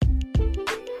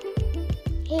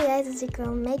Guys, it's your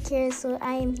girl Mac here. So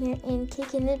I am here in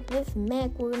Kicking It with Mac.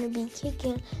 We're gonna be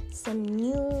kicking some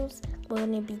news. We're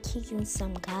gonna be kicking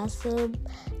some gossip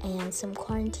and some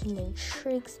quarantine and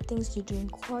tricks, things to do in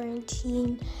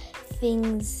quarantine,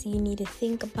 things you need to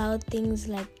think about, things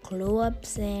like glow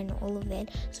ups and all of that.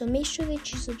 So make sure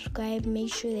that you subscribe.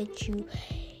 Make sure that you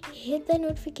hit the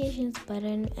notifications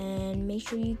button and make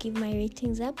sure you give my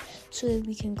ratings up so that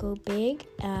we can go big.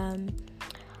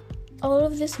 All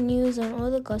of this news and all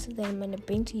the gossip that I'm going to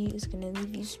bring to you is going to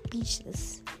leave you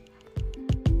speechless.